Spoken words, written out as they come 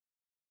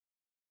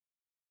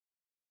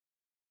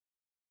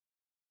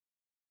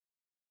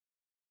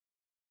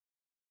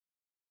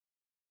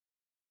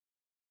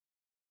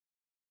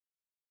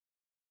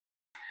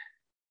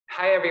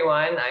Hi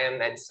everyone, I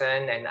am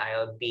Edson and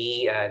I'll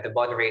be the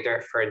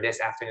moderator for this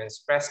afternoon's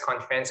press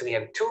conference. We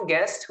have two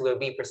guests who will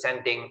be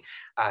presenting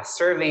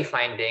survey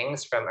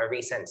findings from a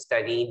recent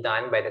study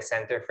done by the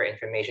Center for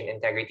Information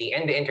Integrity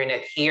and the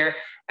Internet here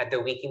at the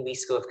WKW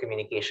School of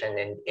Communication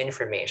and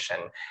Information.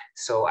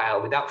 So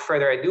without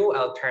further ado,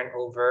 I'll turn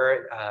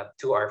over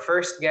to our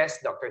first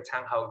guest, Dr.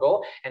 Zhang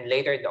Hao, and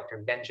later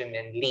Dr.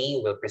 Benjamin Lee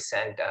will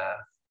present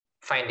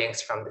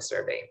findings from the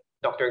survey.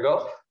 Dr.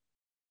 Goh?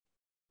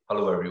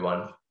 Hello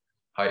everyone.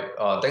 Hi,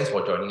 thanks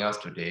for joining us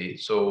today.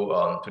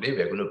 So today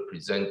we're going to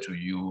present to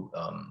you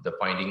the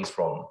findings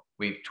from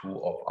wave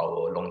 2 of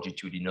our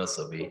longitudinal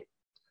survey.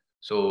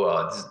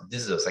 So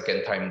this is the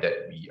second time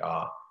that we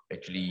are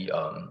actually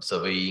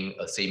surveying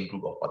a same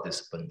group of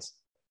participants.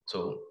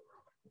 So,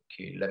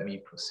 okay, let me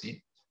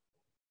proceed.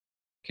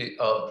 Okay,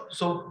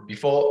 so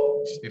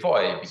before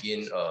I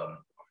begin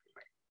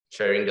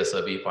sharing the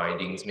survey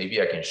findings,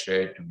 maybe I can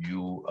share to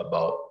you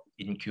about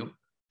InCube.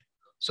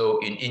 So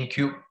in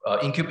InCube,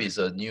 InCube is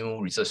a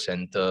new research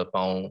center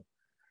found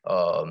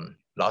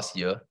last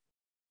year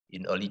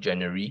in early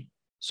January.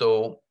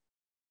 So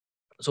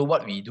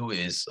what we do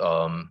is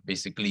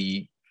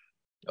basically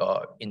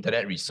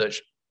internet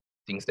research,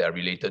 things that are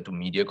related to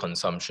media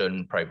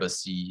consumption,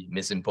 privacy,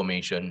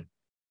 misinformation.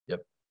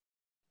 Yep.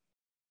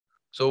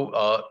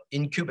 So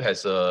InCube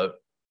has a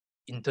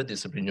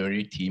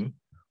interdisciplinary team.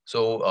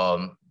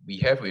 So we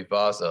have with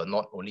us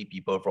not only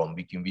people from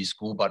WKW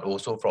School, but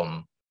also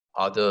from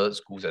other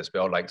schools as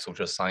well, like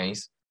social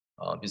science,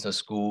 business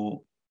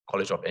school,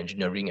 College of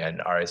Engineering,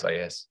 and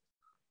RSIS.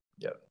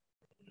 Yeah.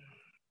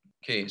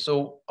 Okay,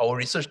 so our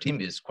research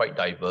team is quite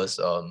diverse.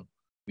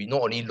 We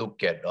not only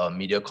look at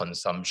media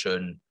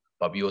consumption,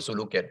 but we also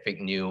look at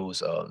fake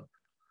news,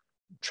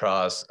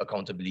 trust,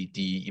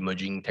 accountability,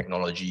 emerging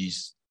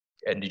technologies,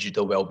 and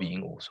digital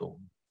well-being also.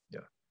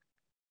 Yeah.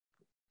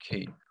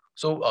 Okay,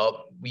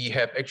 so we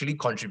have actually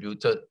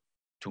contributed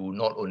to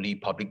not only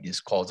public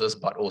discourses,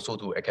 but also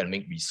to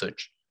academic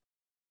research.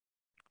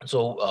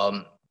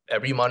 So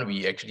every month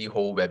we actually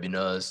hold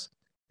webinars,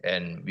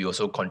 and we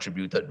also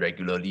contributed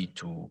regularly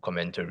to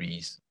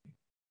commentaries.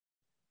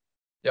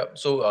 Yep,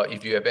 so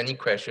if you have any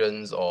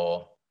questions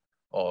or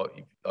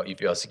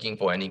if you are seeking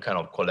for any kind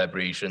of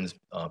collaborations,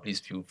 please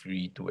feel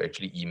free to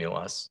actually email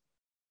us.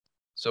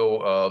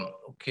 So,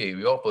 okay,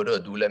 without further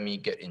ado, let me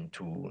get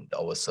into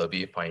our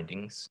survey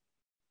findings.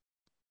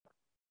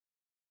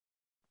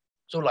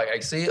 So like I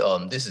say,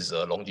 this is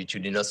a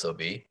longitudinal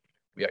survey.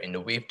 We are in the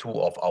wave 2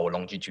 of our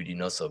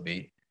longitudinal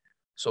survey.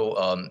 So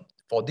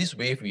for this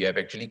wave, we have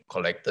actually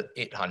collected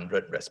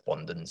 800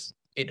 respondents,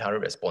 800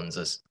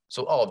 responses.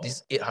 So out of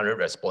these 800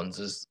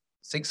 responses,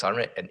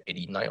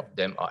 689 of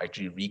them are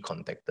actually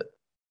recontacted.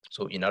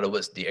 So in other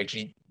words, they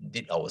actually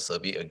did our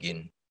survey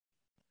again.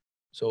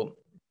 So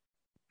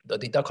the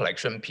data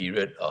collection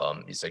period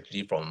is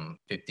actually from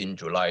 15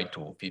 July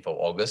to 5th of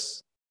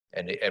August.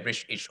 And the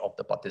average age of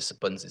the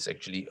participants is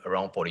actually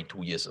around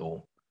 42 years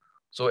old.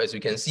 So as you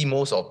can see,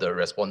 most of the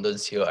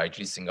respondents here are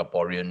actually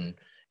Singaporean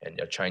and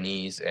they're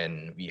Chinese,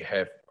 and we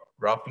have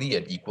roughly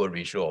an equal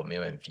ratio of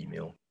male and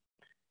female.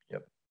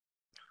 Yep.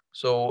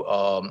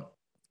 So,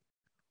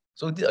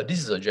 this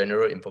is a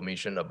general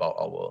information about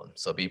our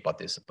survey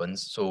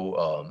participants.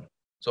 So,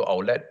 so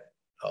I'll let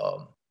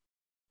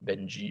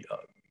Benji,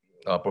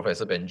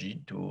 Professor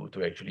Benji,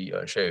 to actually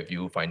share with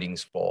you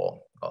findings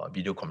for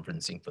video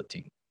conferencing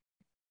fatigue.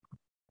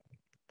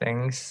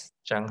 Thanks,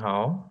 Zhang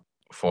Hao,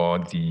 for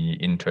the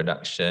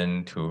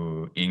introduction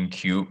to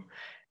InCube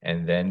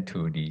and then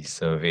to the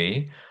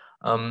survey.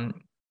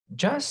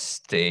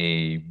 Just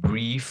a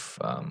brief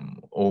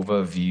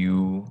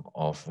overview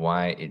of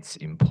why it's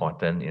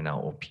important, in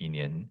our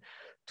opinion,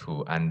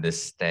 to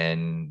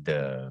understand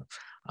the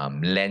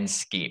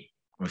landscape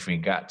with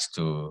regards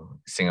to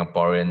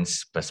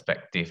Singaporeans'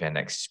 perspective and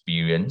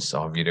experience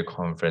of video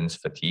conference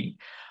fatigue.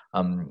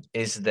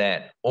 Is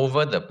that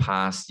over the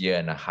past year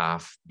and a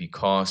half,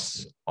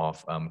 because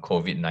of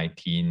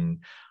COVID-19,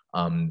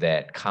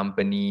 that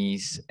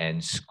companies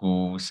and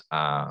schools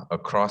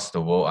across the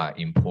world are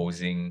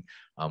imposing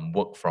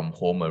work from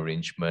home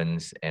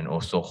arrangements and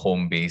also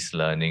home-based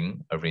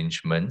learning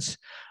arrangements.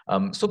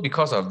 So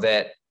because of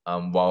that,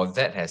 while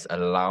that has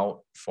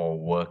allowed for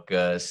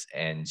workers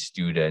and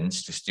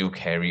students to still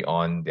carry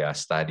on their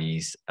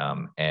studies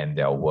and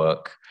their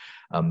work,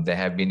 there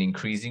have been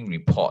increasing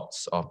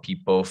reports of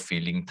people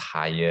feeling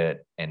tired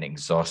and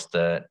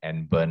exhausted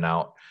and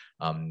burnout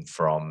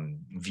from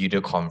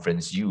video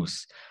conference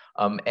use.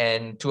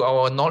 And to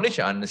our knowledge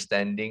and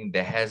understanding,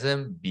 there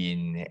hasn't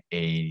been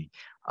a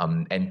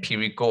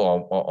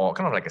empirical or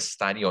kind of like a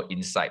study or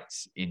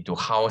insights into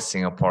how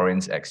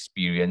Singaporeans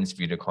experience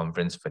video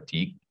conference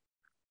fatigue.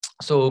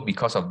 So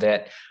because of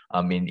that,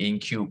 in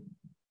InCube,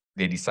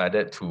 they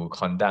decided to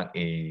conduct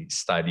a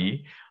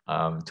study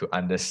to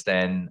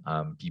understand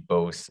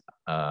people's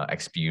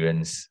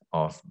experience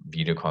of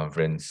video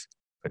conference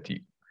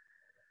fatigue.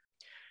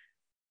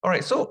 All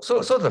right, so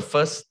the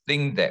first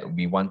thing that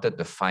we wanted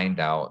to find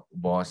out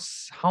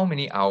was how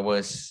many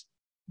hours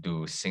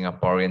do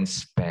Singaporeans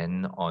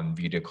spend on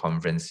video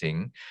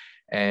conferencing?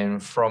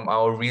 And from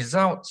our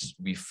results,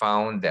 we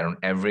found that on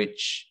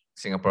average,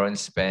 Singaporeans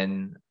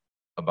spend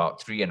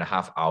about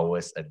 3.5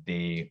 hours a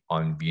day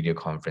on video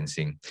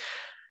conferencing.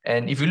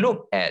 And if you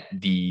look at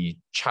the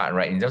chart,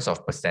 right, in terms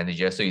of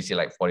percentages, so you see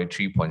like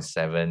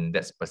 43.7,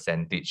 that's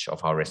percentage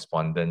of our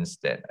respondents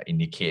that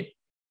indicate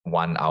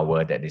 1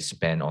 hour that they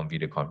spend on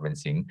video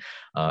conferencing,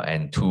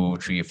 and 2,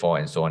 3, 4,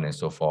 and so on and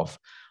so forth.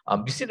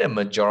 You see the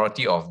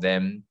majority of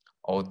them,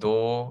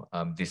 although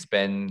they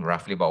spend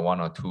roughly about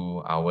 1 or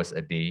 2 hours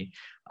a day,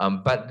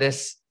 but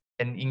there's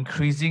an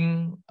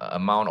increasing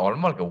amount, or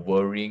more like a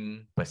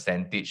worrying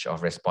percentage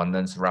of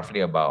respondents,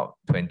 roughly about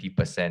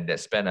 20%, that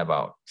spend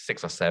about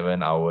 6 or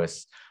 7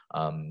 hours,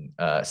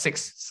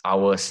 6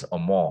 hours or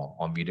more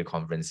on video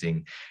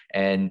conferencing.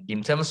 And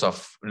in terms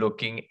of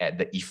looking at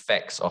the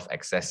effects of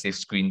excessive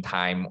screen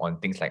time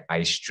on things like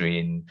eye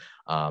strain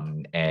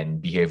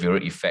and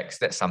behavioral effects,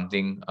 that's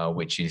something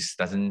which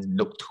doesn't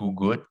look too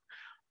good.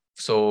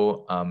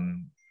 So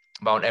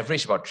but on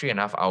average, about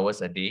 3.5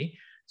 hours a day.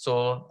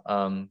 So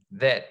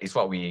that is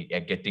what we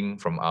are getting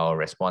from our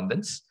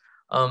respondents.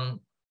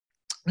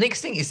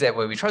 Next thing is that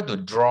when we try to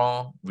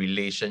draw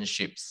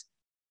relationships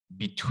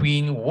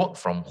between work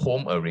from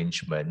home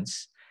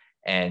arrangements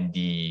and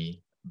the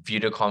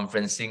video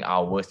conferencing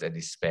hours that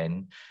they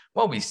spend,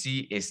 what we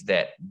see is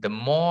that the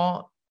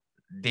more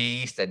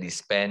days that they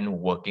spend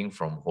working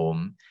from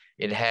home,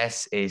 it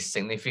has a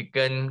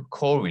significant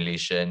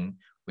correlation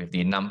with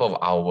the number of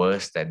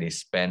hours that they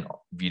spend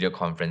video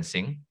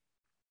conferencing,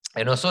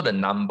 and also the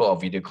number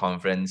of video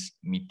conference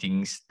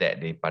meetings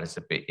that they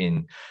participate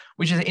in,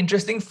 which is an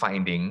interesting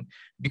finding,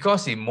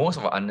 because in most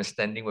of our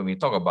understanding, when we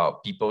talk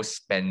about people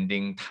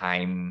spending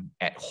time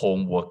at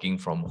home, working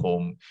from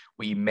home,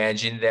 we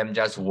imagine them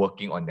just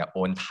working on their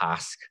own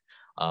task,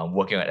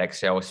 working on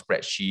Excel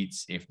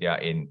spreadsheets if they are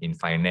in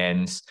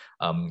finance,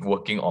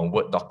 working on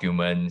Word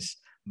documents.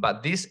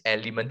 But this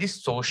element,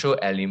 this social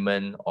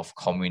element of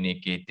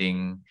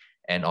communicating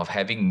and of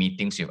having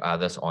meetings with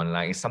others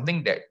online is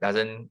something that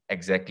doesn't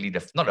exactly,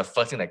 not the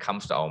first thing that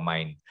comes to our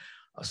mind.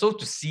 So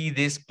to see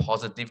this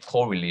positive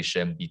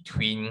correlation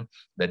between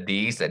the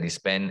days that they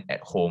spend at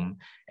home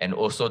and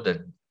also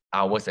the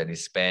hours that they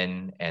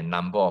spend and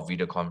number of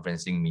video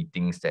conferencing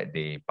meetings that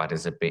they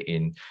participate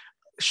in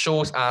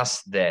shows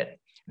us that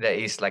there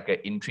is like an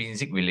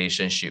intrinsic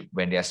relationship.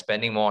 When they are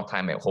spending more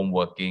time at home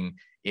working,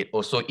 it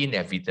also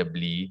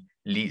inevitably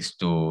leads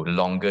to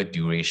longer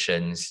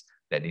durations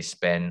that they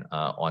spend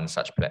on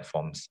such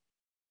platforms.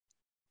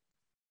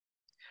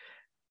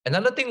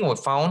 Another thing we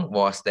found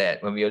was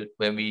that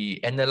when we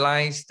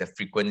analyzed the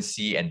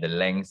frequency and the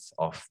length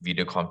of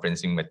video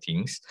conferencing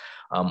meetings,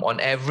 on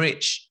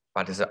average,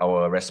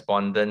 our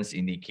respondents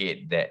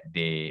indicate that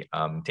they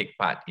take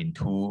part in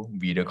 2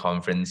 video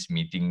conference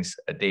meetings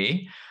a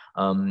day.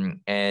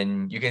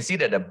 And you can see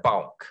that the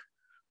bulk,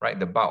 right,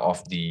 the bulk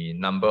of the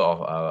number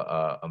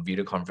of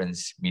video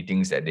conference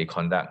meetings that they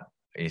conduct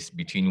is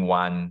between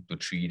 1 to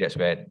 3. That's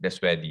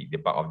where the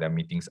bulk of their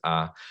meetings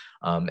are.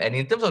 And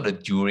in terms of the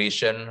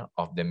duration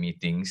of the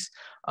meetings,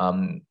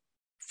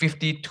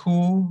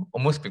 52,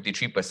 almost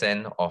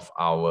 53% of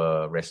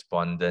our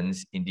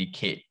respondents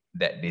indicate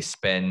that they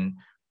spend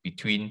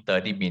between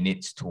 30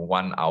 minutes to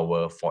 1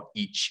 hour for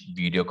each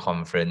video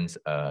conference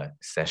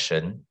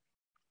session.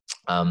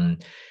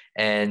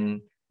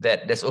 And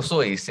that there's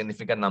also a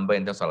significant number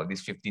in terms of like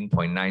this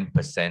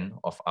 15.9%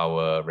 of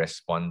our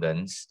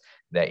respondents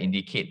that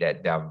indicate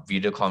that their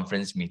video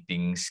conference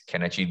meetings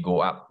can actually go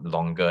up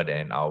longer than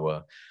an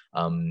hour.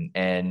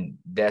 And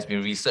there's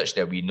been research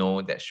that we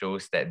know that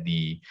shows that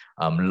the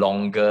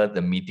longer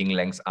the meeting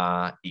lengths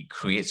are, it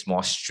creates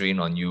more strain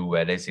on you,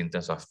 whether it's in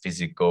terms of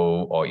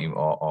physical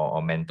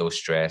or mental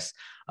stress.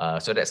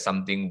 So that's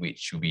something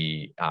which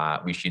we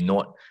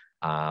note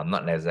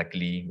not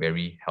exactly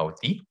very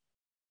healthy.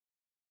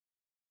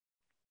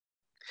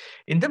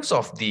 In terms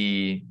of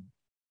the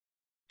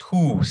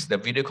tools, the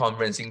video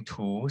conferencing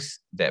tools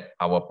that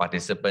our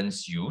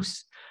participants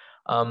use,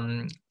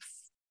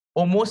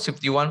 almost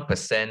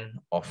 51%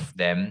 of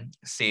them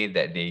say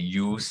that they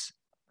use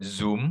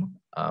Zoom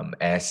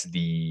as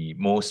the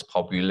most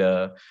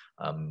popular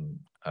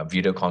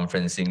video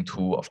conferencing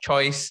tool of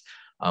choice,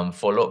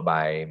 followed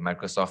by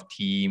Microsoft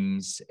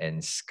Teams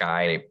and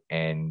Skype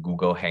and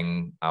Google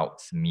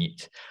Hangouts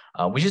Meet,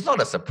 which is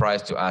not a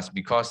surprise to us,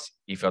 because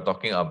if you're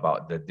talking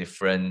about the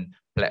different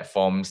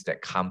platforms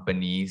that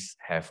companies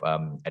have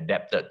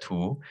adapted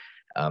to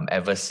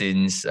ever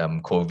since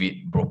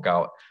COVID broke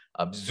out,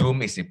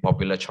 Zoom is a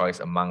popular choice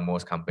among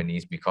most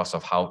companies because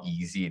of how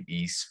easy it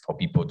is for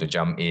people to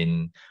jump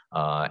in,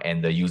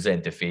 and the user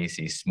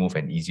interface is smooth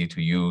and easy to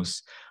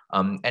use.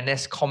 And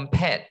as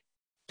compared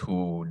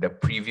to the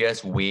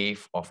previous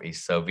wave of a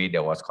survey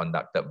that was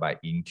conducted by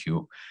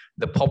InCube,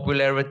 the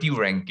popularity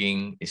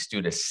ranking is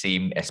still the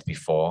same as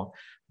before.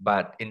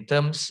 But in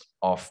terms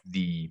of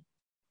the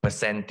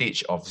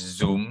percentage of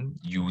Zoom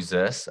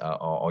users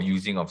or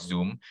using of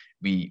Zoom,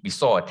 we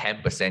saw a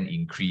 10%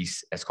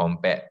 increase as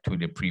compared to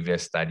the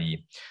previous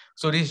study.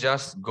 So this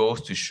just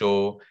goes to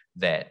show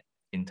that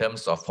in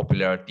terms of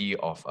popularity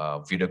of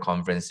video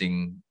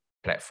conferencing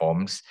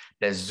platforms,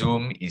 that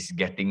Zoom is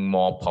getting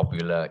more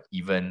popular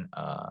even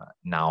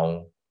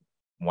now,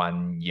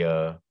 1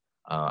 year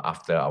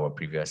after our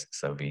previous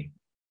survey.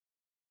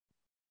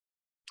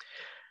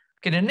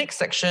 Okay, the next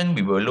section,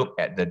 we will look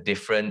at the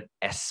different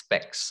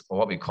aspects, or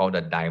what we call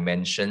the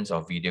dimensions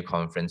of video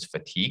conference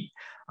fatigue,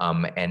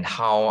 and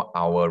how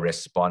our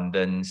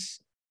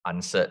respondents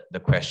answered the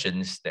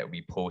questions that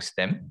we posed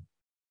them.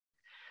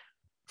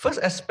 First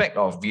aspect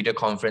of video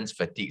conference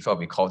fatigue is what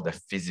we call the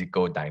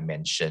physical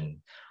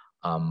dimension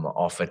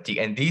of fatigue.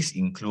 And this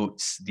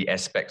includes the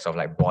aspects of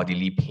like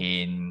bodily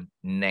pain,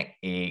 neck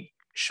ache,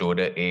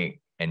 shoulder ache,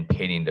 and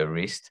pain in the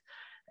wrist.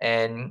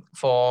 And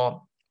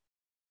for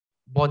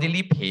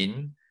bodily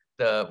pain,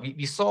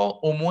 we saw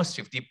almost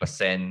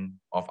 50%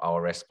 of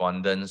our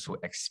respondents who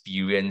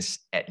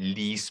experienced at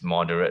least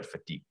moderate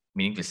fatigue,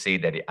 meaning to say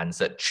that they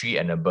answered 3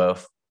 and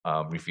above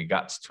with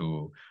regards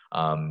to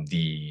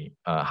the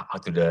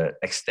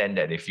extent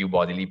that they feel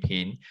bodily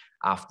pain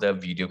after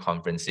video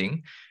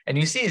conferencing. And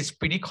you see it's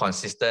pretty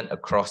consistent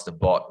across the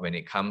board when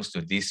it comes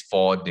to these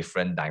 4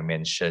 different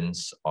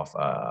dimensions of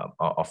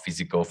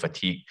physical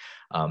fatigue,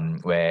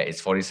 where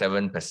it's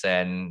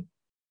 47%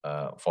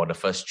 for the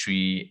first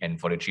 3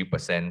 and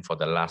 43% for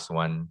the last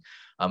one.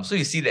 So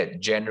you see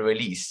that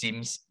generally it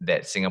seems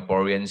that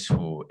Singaporeans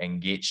who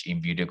engage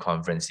in video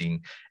conferencing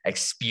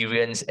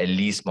experience at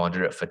least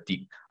moderate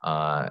fatigue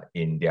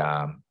in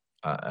their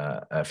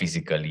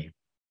physically.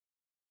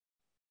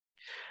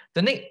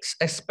 The next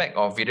aspect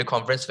of video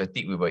conference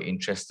fatigue we were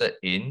interested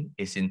in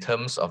is in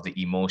terms of the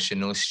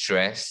emotional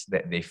stress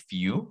that they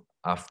feel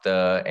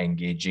after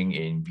engaging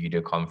in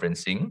video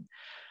conferencing.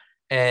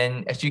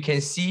 And as you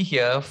can see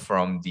here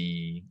from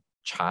the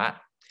chart,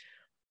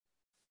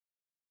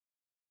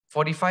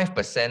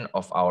 45%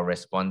 of our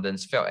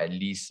respondents felt at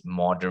least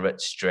moderate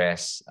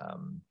stress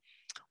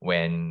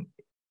when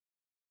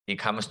it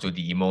comes to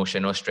the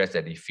emotional stress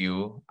that they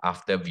feel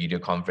after video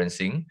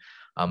conferencing.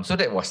 So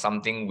that was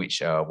something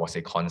which was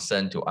a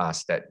concern to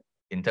us, that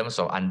in terms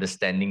of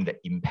understanding the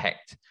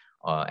impact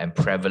and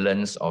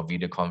prevalence of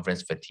video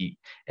conference fatigue,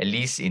 at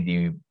least in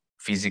the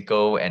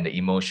physical and the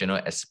emotional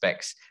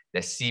aspects,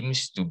 there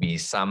seems to be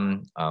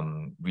some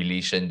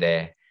relation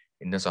there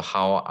in terms of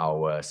how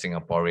our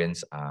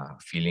Singaporeans are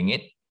feeling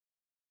it.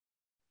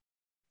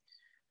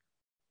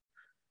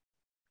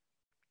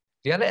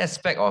 The other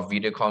aspect of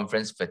video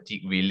conference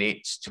fatigue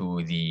relates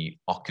to the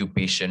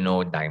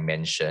occupational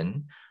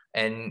dimension.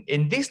 And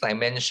in this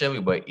dimension, we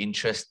were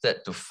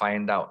interested to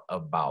find out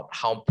about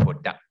how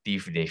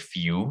productive they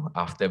feel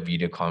after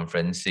video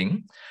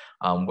conferencing,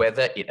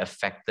 whether it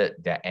affected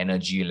their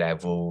energy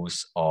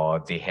levels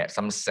or they had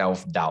some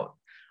self-doubt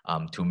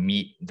to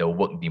meet the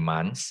work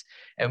demands.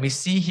 And we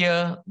see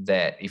here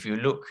that if you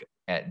look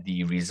at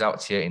the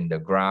results here in the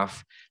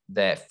graph,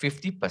 that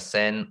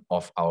 50%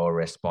 of our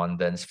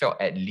respondents felt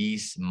at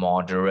least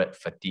moderate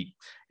fatigue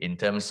in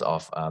terms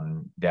of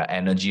their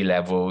energy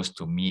levels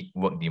to meet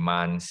work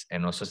demands,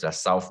 and also their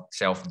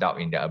self-doubt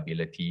in their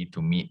ability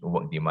to meet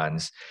work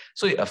demands.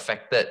 So it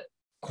affected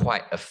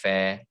quite a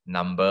fair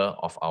number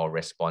of our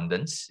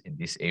respondents in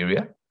this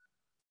area.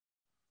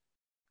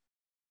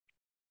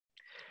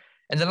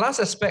 And the last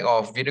aspect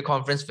of video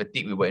conference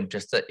fatigue we were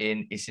interested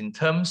in is in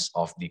terms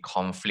of the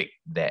conflict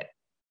that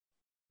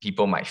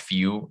people might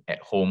feel at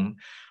home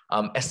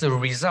as a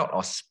result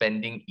of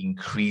spending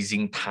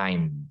increasing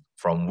time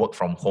from work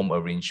from home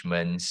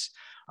arrangements.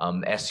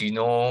 As you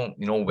know,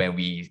 when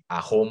we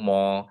are home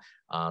more,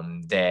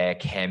 there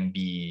can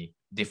be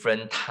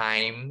different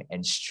time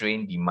and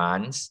strain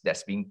demands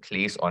that's being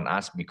placed on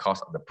us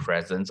because of the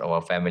presence of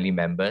our family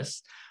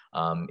members.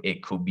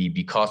 It could be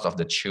because of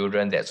the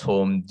children that's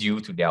home due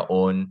to their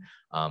own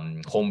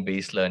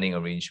home-based learning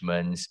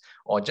arrangements,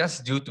 or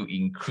just due to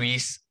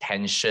increased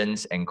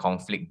tensions and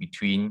conflict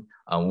between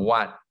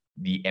what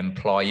the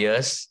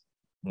employers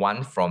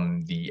want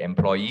from the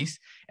employees,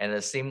 and at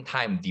the same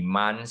time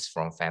demands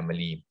from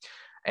family.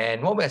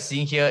 And what we're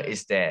seeing here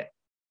is that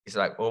it's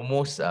like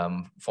almost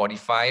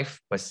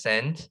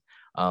 45%,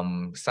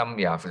 some,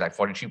 yeah, like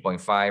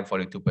 43.5,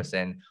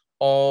 42%,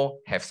 all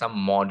have some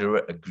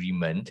moderate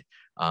agreement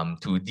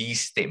to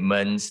these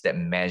statements that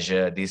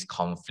measure this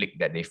conflict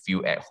that they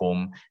feel at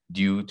home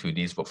due to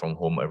these work from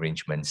home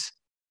arrangements.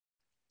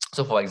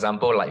 So for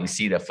example, like you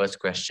see the first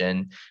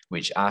question,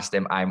 which asked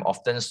them, I'm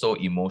often so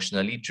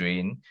emotionally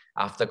drained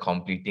after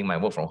completing my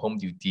work from home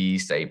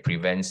duties that it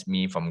prevents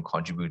me from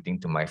contributing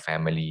to my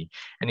family.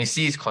 And you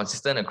see it's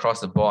consistent across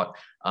the board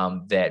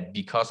that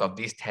because of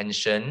this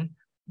tension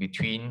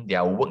between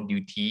their work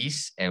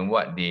duties and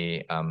what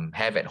they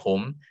have at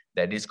home,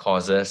 that this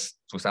causes,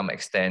 to some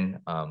extent,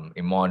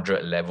 a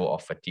moderate level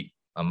of fatigue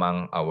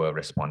among our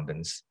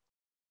respondents.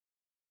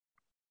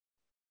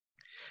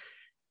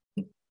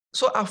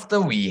 So after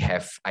we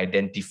have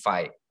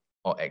identified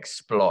or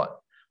explored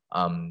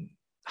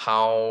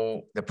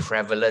how the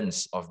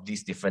prevalence of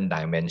these different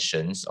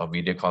dimensions of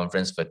video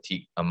conference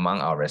fatigue among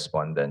our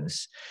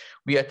respondents,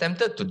 we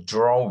attempted to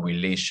draw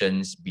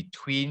relations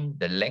between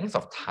the length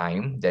of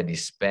time that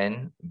is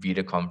spent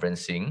video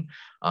conferencing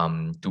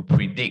to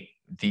predict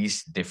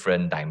these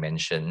different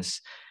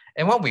dimensions.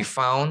 And what we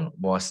found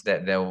was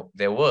that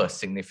there were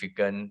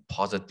significant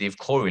positive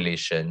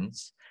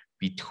correlations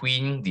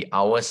between the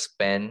hours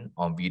spent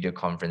on video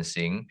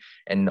conferencing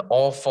and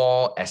all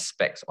four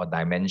aspects or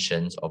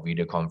dimensions of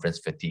video conference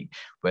fatigue,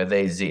 whether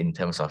it's in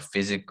terms of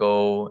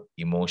physical,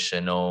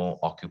 emotional,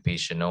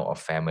 occupational, or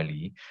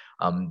family,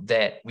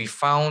 that we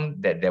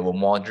found that there were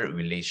moderate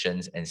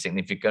relations and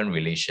significant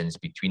relations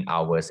between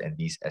hours and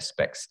these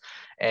aspects.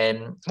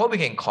 And what we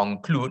can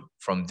conclude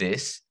from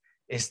this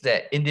is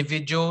that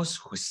individuals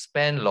who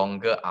spend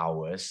longer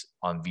hours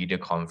on video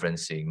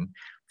conferencing,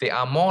 they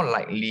are more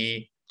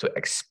likely to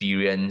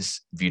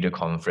experience video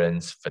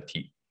conference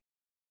fatigue.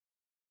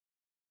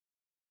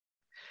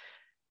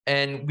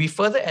 And we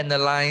further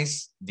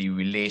analyzed the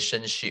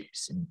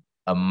relationships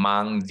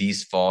among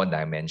these four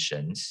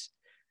dimensions.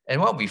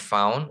 And what we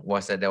found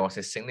was that there was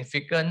a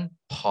significant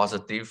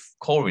positive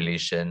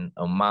correlation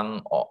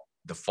among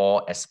the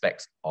four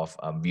aspects of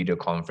video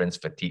conference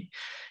fatigue.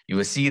 You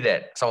will see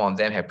that some of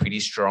them have pretty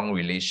strong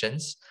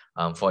relations.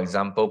 For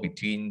example,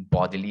 between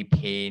bodily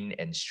pain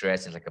and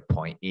stress is like a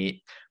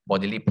 0.8.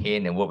 Bodily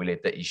pain and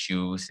work-related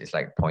issues is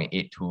like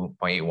 0.82,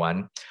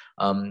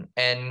 0.81.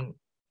 And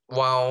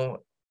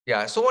while,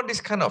 so what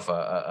this kind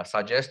of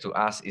suggests to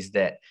us is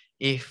that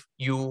if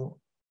you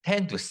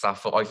tend to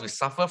suffer, or if you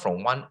suffer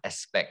from one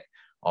aspect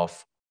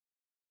of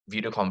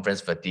video conference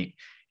fatigue,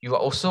 you are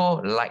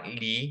also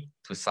likely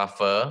to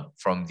suffer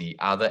from the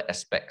other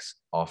aspects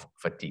of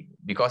fatigue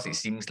because it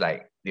seems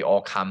like they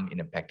all come in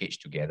a package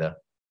together.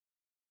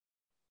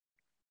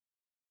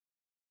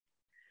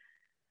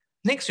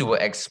 Next, we will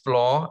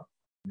explore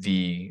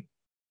the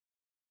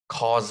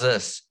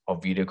causes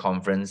of video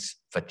conference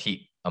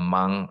fatigue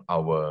among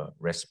our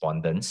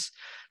respondents.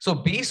 So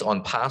based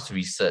on past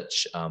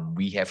research,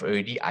 we have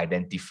already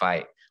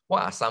identified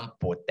what are some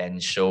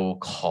potential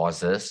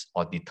causes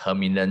or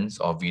determinants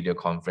of video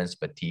conference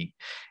fatigue.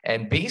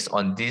 And based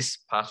on this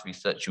past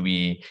research,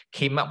 we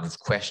came up with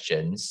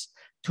questions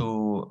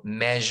to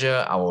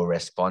measure our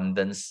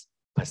respondents'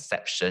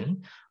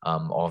 perception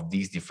of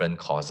these different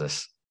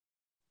causes.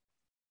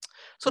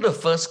 So the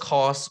first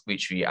cause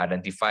which we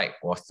identified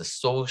was the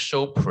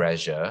social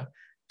pressure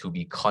to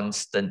be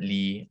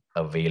constantly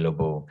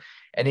available.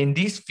 And in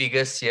these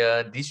figures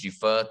here, these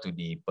refer to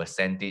the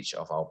percentage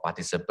of our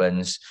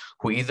participants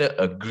who either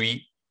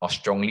agreed or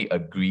strongly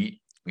agreed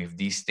with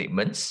these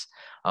statements.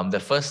 The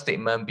first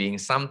statement being,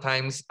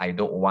 sometimes I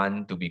don't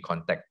want to be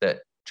contacted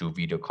through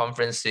video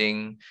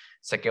conferencing.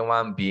 Second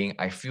one being,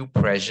 I feel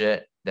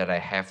pressured that I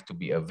have to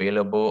be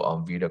available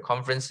on video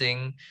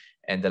conferencing.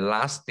 And the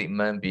last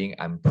statement being,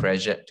 I'm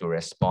pressured to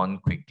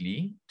respond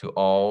quickly to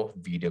all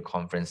video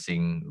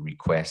conferencing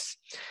requests.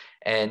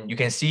 And you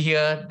can see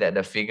here that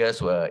the figures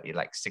were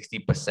like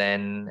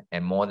 60%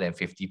 and more than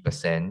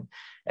 50%.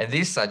 And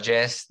this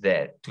suggests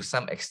that to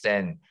some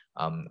extent,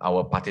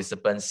 our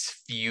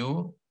participants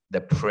feel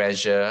the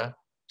pressure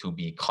to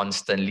be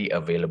constantly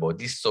available,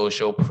 this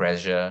social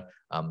pressure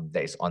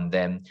that is on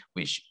them,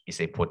 which is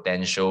a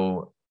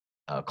potential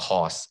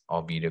cause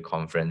of video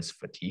conference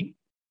fatigue.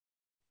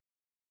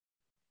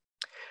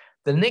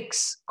 The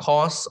next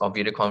cause of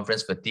video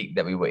conference fatigue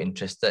that we were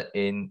interested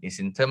in is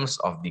in terms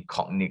of the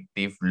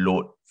cognitive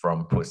load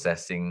from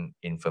processing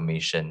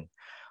information.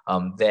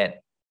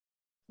 That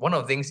one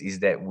of the things is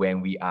that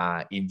when we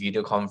are in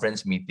video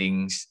conference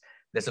meetings,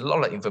 there's a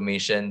lot of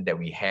information that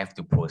we have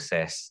to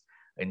process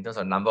in terms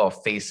of number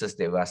of faces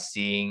that we are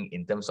seeing,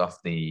 in terms of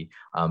the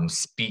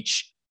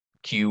speech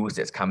cues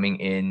that's coming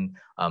in.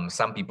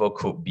 Some people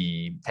could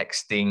be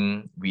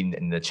texting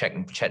in the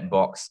chat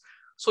box.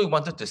 So we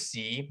wanted to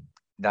see,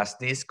 does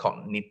this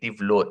cognitive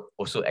load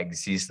also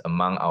exist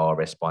among our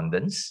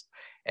respondents?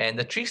 And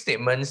the three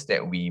statements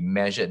that we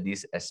measured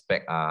this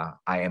aspect are,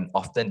 I am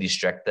often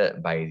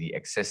distracted by the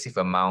excessive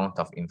amount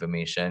of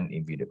information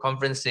in video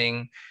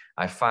conferencing.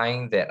 I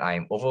find that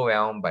I'm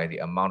overwhelmed by the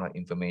amount of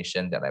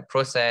information that I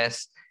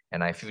process,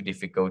 and I feel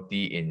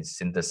difficulty in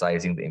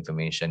synthesizing the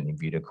information in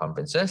video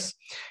conferences.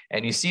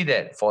 And you see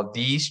that for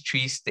these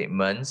three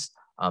statements,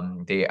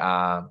 they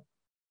are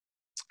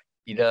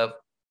either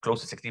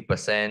close to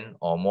 60%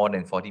 or more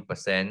than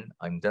 40%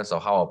 in terms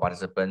of how our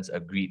participants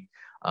agreed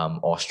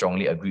or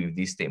strongly agree with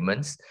these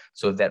statements.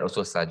 So that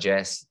also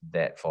suggests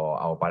that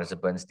for our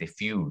participants, they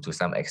feel to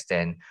some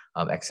extent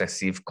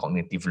excessive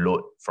cognitive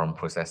load from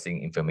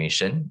processing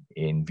information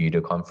in video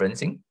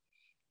conferencing.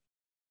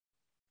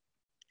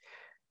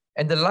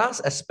 And the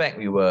last aspect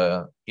we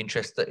were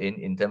interested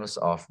in terms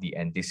of the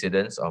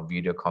antecedents of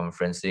video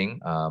conferencing,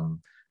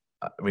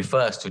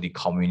 refers to the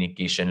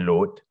communication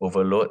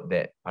overload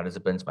that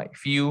participants might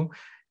feel.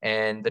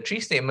 And the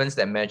three statements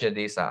that measure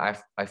this are,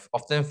 I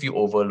often feel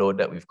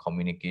overloaded with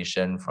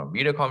communication from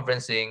video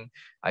conferencing.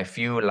 I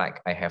feel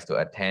like I have to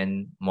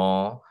attend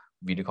more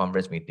video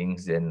conference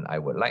meetings than I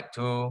would like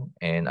to,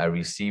 and I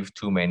received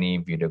too many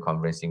video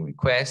conferencing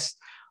requests.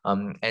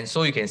 And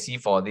so you can see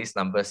for these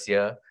numbers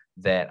here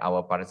that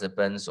our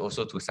participants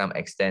also to some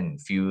extent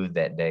feel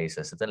that there is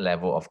a certain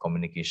level of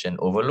communication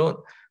overload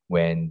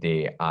when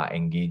they are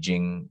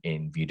engaging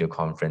in video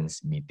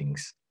conference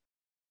meetings.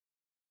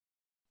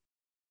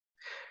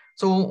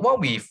 So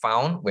what we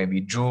found when we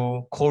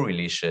drew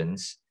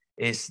correlations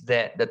is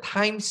that the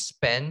time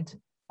spent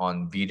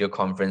on video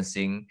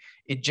conferencing,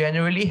 it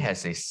generally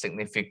has a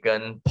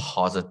significant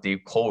positive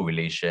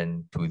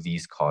correlation to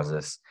these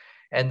causes.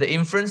 And the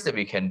inference that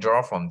we can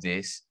draw from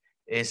this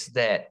is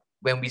that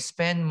when we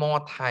spend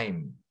more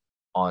time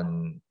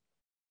on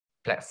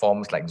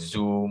platforms like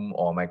Zoom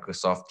or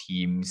Microsoft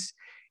Teams,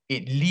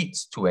 it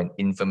leads to an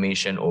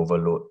information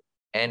overload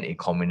and a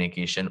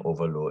communication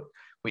overload,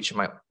 which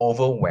might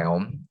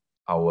overwhelm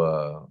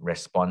our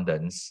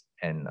respondents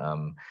and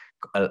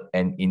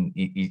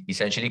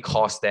essentially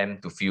cause them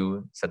to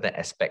feel certain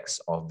aspects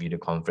of video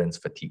conference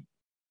fatigue.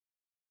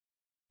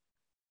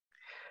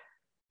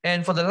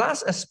 And for the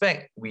last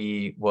aspect,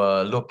 we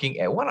were looking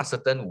at what are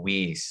certain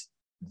ways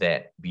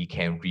that we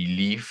can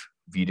relieve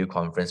video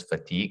conference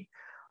fatigue.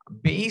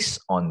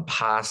 Based on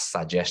past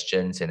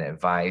suggestions and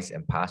advice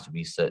and past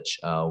research,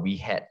 we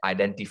had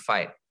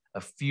identified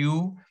a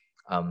few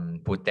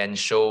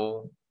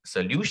potential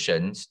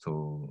solutions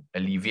to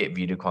alleviate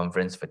video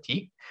conference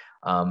fatigue.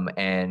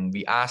 And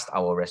we asked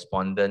our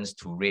respondents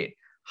to rate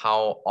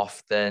how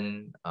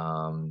often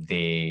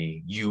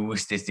they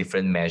use these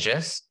different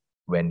measures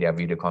when they are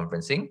video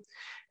conferencing.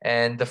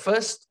 And the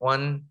first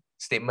one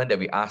statement that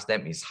we asked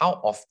them is, how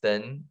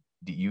often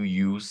did you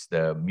use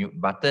the mute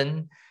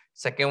button?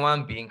 Second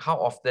one being, how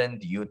often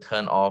do you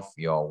turn off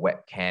your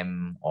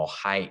webcam or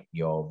hide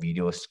your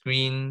video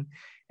screen?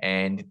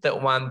 And the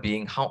third one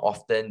being, how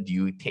often do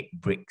you take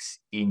breaks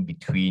in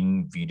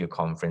between video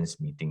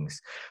conference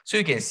meetings? So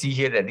you can see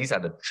here that these are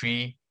the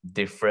three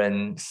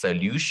different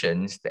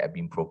solutions that have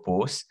been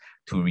proposed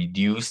to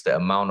reduce the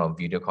amount of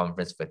video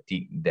conference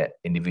fatigue that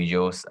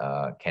individuals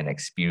can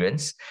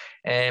experience.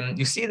 And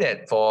you see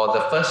that for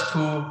the first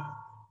two,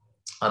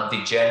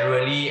 they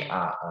generally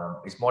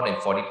is more than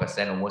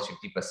 40%, almost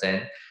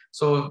 50%.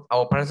 So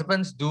our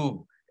participants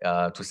do,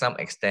 to some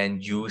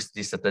extent, use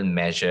these certain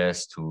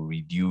measures to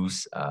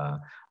reduce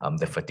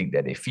the fatigue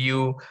that they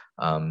feel.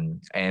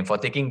 And for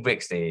taking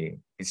breaks,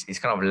 it's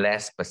kind of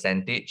less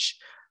percentage.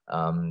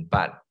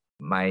 But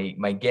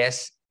my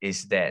guess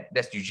is that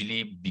that's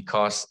usually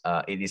because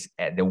it is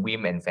at the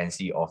whim and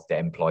fancy of the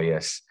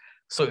employers.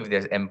 So if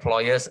the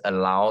employers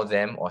allow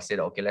them or say,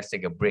 okay, let's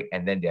take a break,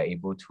 and then they're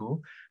able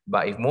to.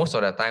 But if most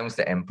of the times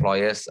the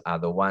employers are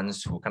the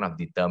ones who kind of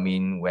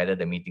determine whether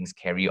the meetings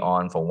carry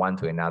on from one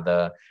to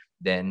another,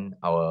 then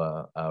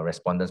our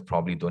respondents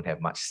probably don't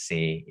have much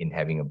say in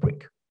having a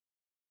break.